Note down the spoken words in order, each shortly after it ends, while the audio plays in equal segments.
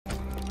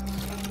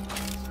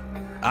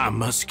I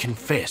must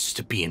confess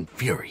to being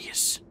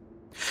furious.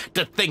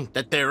 To think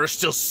that there are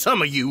still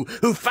some of you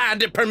who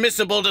find it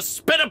permissible to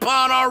spit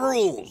upon our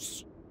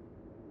rules.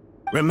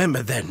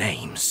 Remember their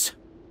names.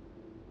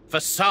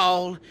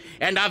 Fasal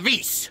and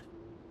Avis.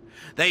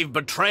 They've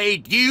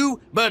betrayed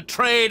you,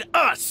 betrayed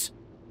us.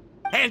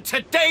 And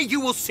today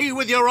you will see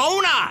with your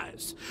own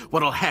eyes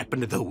what'll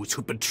happen to those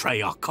who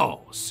betray our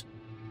cause.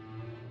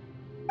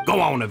 Go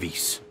on,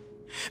 Avis.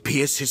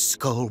 Pierce his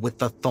skull with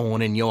the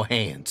thorn in your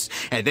hands,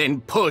 and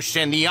then push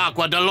in the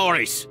Aqua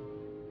Dolores.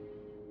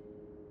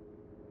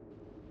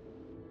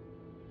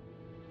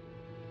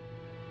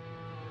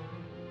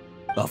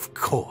 Of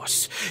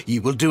course,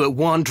 you will do it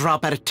one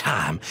drop at a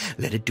time.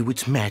 Let it do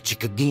its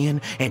magic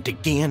again,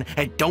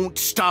 and don't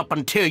stop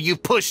until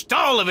you've pushed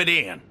all of it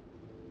in.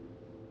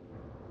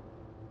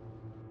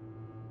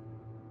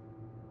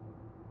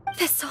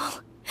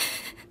 Thistle,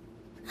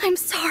 I'm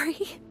sorry.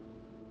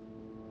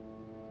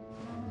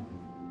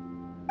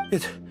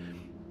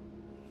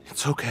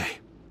 It's okay.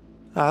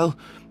 I'll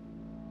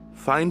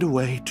find a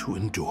way to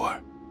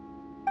endure.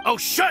 Oh,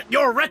 shut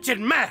your wretched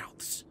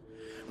mouths!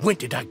 When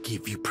did I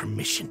give you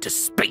permission to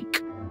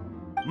speak?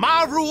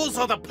 My rules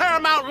are the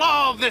paramount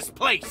law of this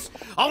place.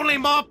 Only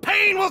more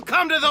pain will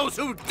come to those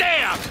who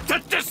dare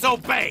to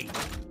disobey.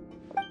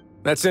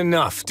 That's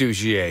enough,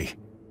 Dugier.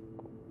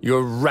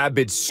 Your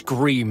rabid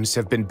screams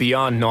have been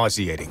beyond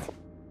nauseating.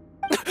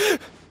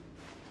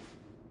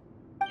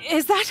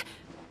 Is that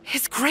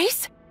His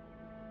Grace?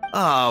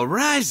 Oh,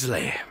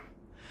 Wriothesley.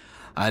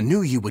 I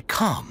knew you would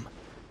come,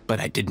 but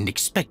I didn't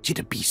expect you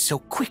to be so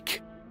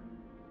quick.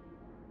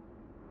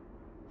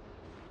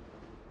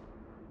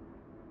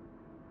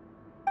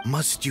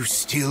 Must you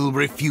still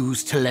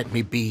refuse to let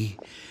me be?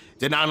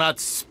 Did I not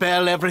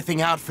spell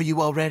everything out for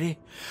you already?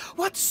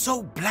 What's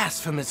so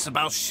blasphemous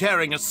about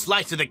sharing a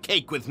slice of the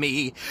cake with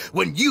me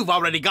when you've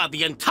already got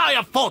the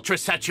entire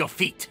fortress at your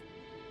feet?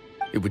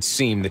 It would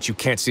seem that you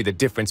can't see the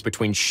difference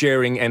between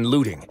sharing and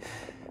looting.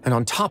 And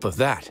on top of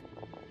that,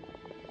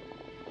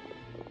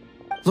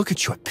 look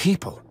at your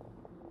people.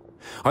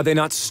 Are they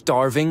not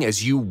starving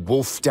as you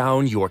wolf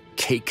down your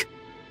cake?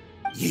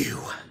 You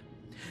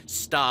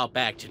stop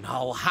acting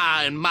all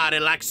high and mighty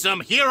like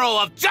some hero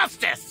of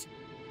justice!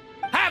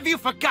 Have you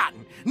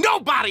forgotten?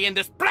 Nobody in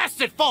this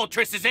blasted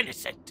fortress is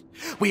innocent!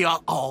 We are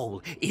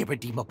all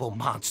irredeemable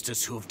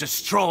monsters who have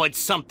destroyed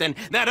something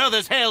that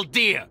others held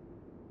dear.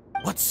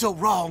 What's so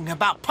wrong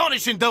about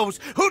punishing those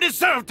who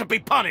deserve to be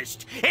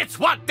punished? It's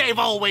what they've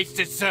always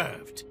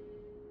deserved.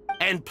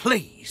 And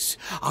please,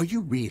 are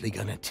you really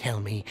gonna tell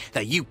me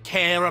that you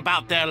care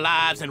about their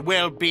lives and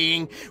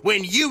well-being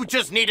when you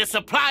just need a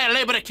supply of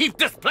labor to keep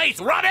this place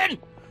running?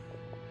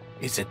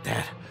 Is it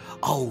that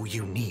all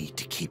you need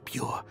to keep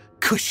your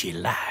cushy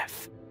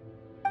life?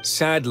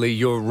 Sadly,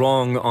 you're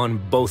wrong on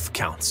both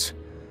counts.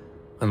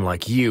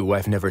 Unlike you,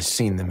 I've never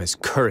seen them as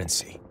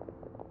currency.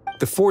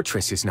 The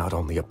fortress is not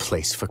only a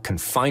place for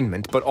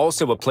confinement, but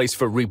also a place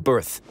for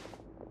rebirth.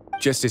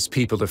 Just as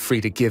people are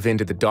free to give in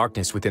to the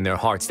darkness within their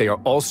hearts, they are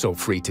also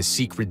free to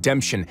seek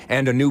redemption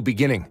and a new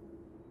beginning.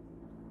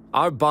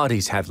 Our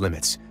bodies have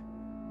limits,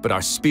 but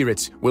our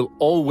spirits will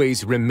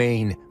always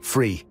remain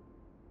free.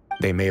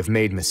 They may have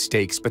made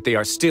mistakes, but they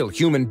are still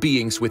human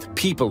beings with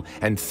people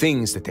and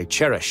things that they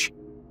cherish.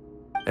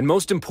 And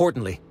most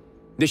importantly,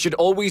 they should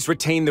always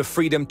retain the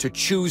freedom to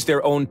choose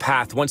their own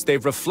path once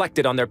they've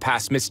reflected on their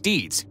past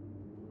misdeeds.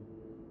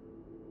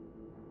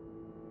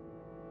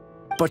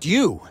 But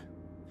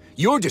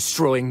you're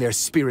destroying their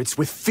spirits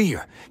with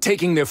fear,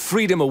 taking their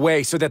freedom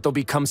away so that they'll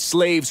become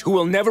slaves who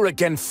will never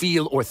again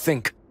feel or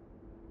think.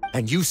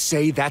 And you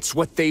say that's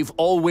what they've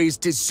always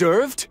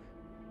deserved?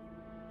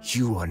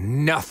 You are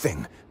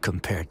nothing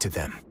compared to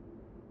them.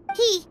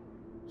 He's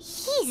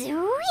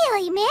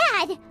really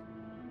mad.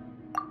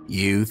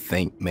 You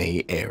think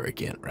me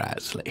arrogant,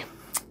 Wriothesley.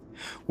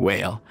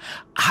 Well,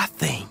 I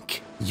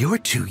think you're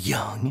too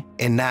young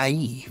and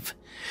naive.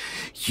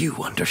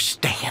 You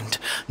understand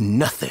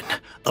nothing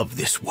of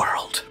this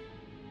world.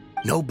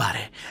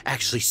 Nobody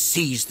actually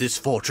sees this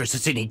fortress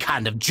as any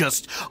kind of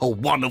just a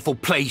wonderful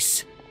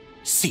place.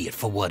 See it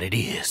for what it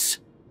is.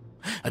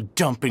 A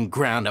dumping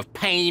ground of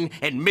pain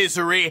and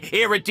misery,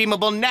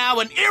 irredeemable now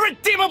and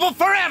irredeemable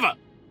forever.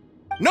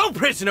 No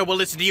prisoner will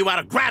listen to you out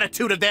of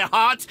gratitude of their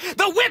hearts.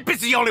 The whip is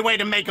the only way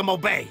to make them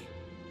obey.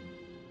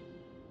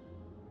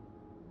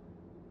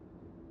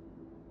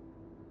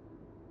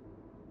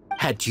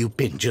 Had you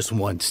been just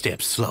one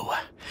step slower,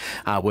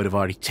 I would have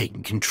already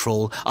taken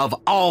control of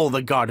all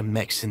the garden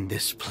mechs in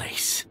this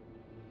place.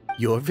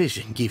 Your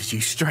vision gives you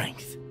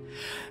strength.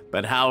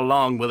 But how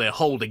long will it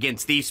hold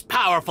against these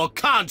powerful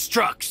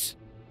constructs?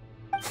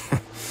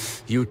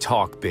 You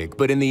talk big,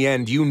 but in the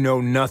end, you know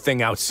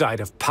nothing outside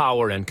of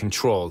power and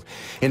control.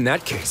 In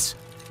that case,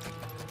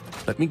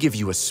 let me give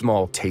you a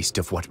small taste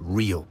of what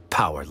real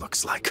power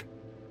looks like.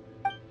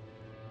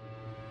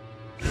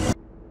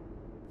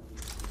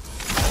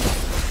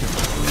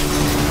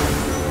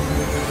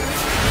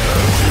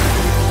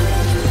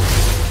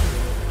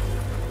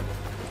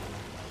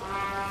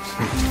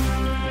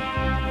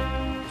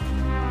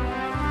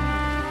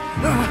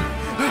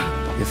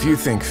 If you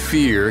think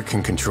fear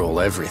can control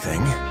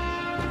everything,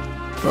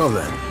 well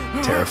then,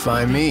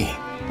 terrify me.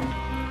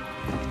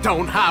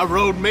 Don't high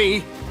road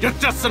me. You're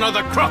just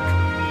another crook.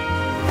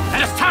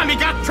 And it's time you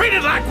got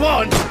treated like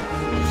one.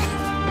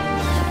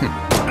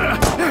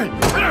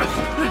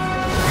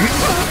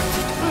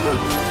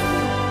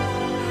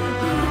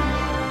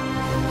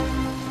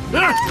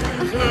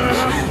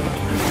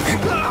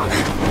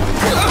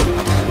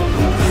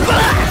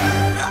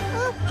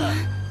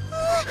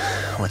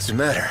 What's the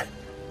matter?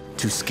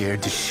 Too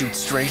scared to shoot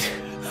straight?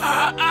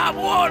 I'm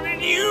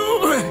warning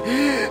you.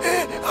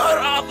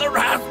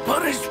 Unauthorized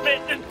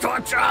punishment and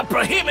torture are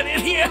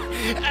prohibited here.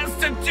 As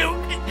the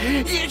Duke,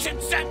 you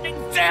should set an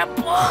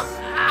example.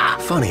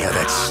 Funny how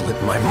that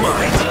slipped my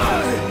mind.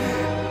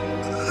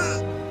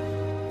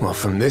 Well,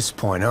 from this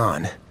point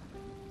on,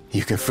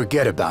 you can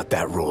forget about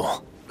that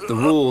rule. The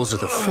rules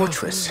of the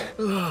fortress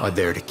are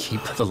there to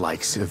keep the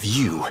likes of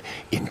you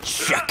in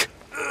check.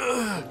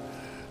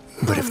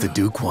 But if the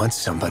Duke wants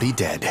somebody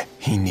dead,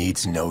 he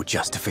needs no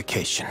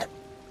justification.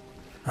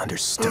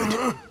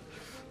 Understood?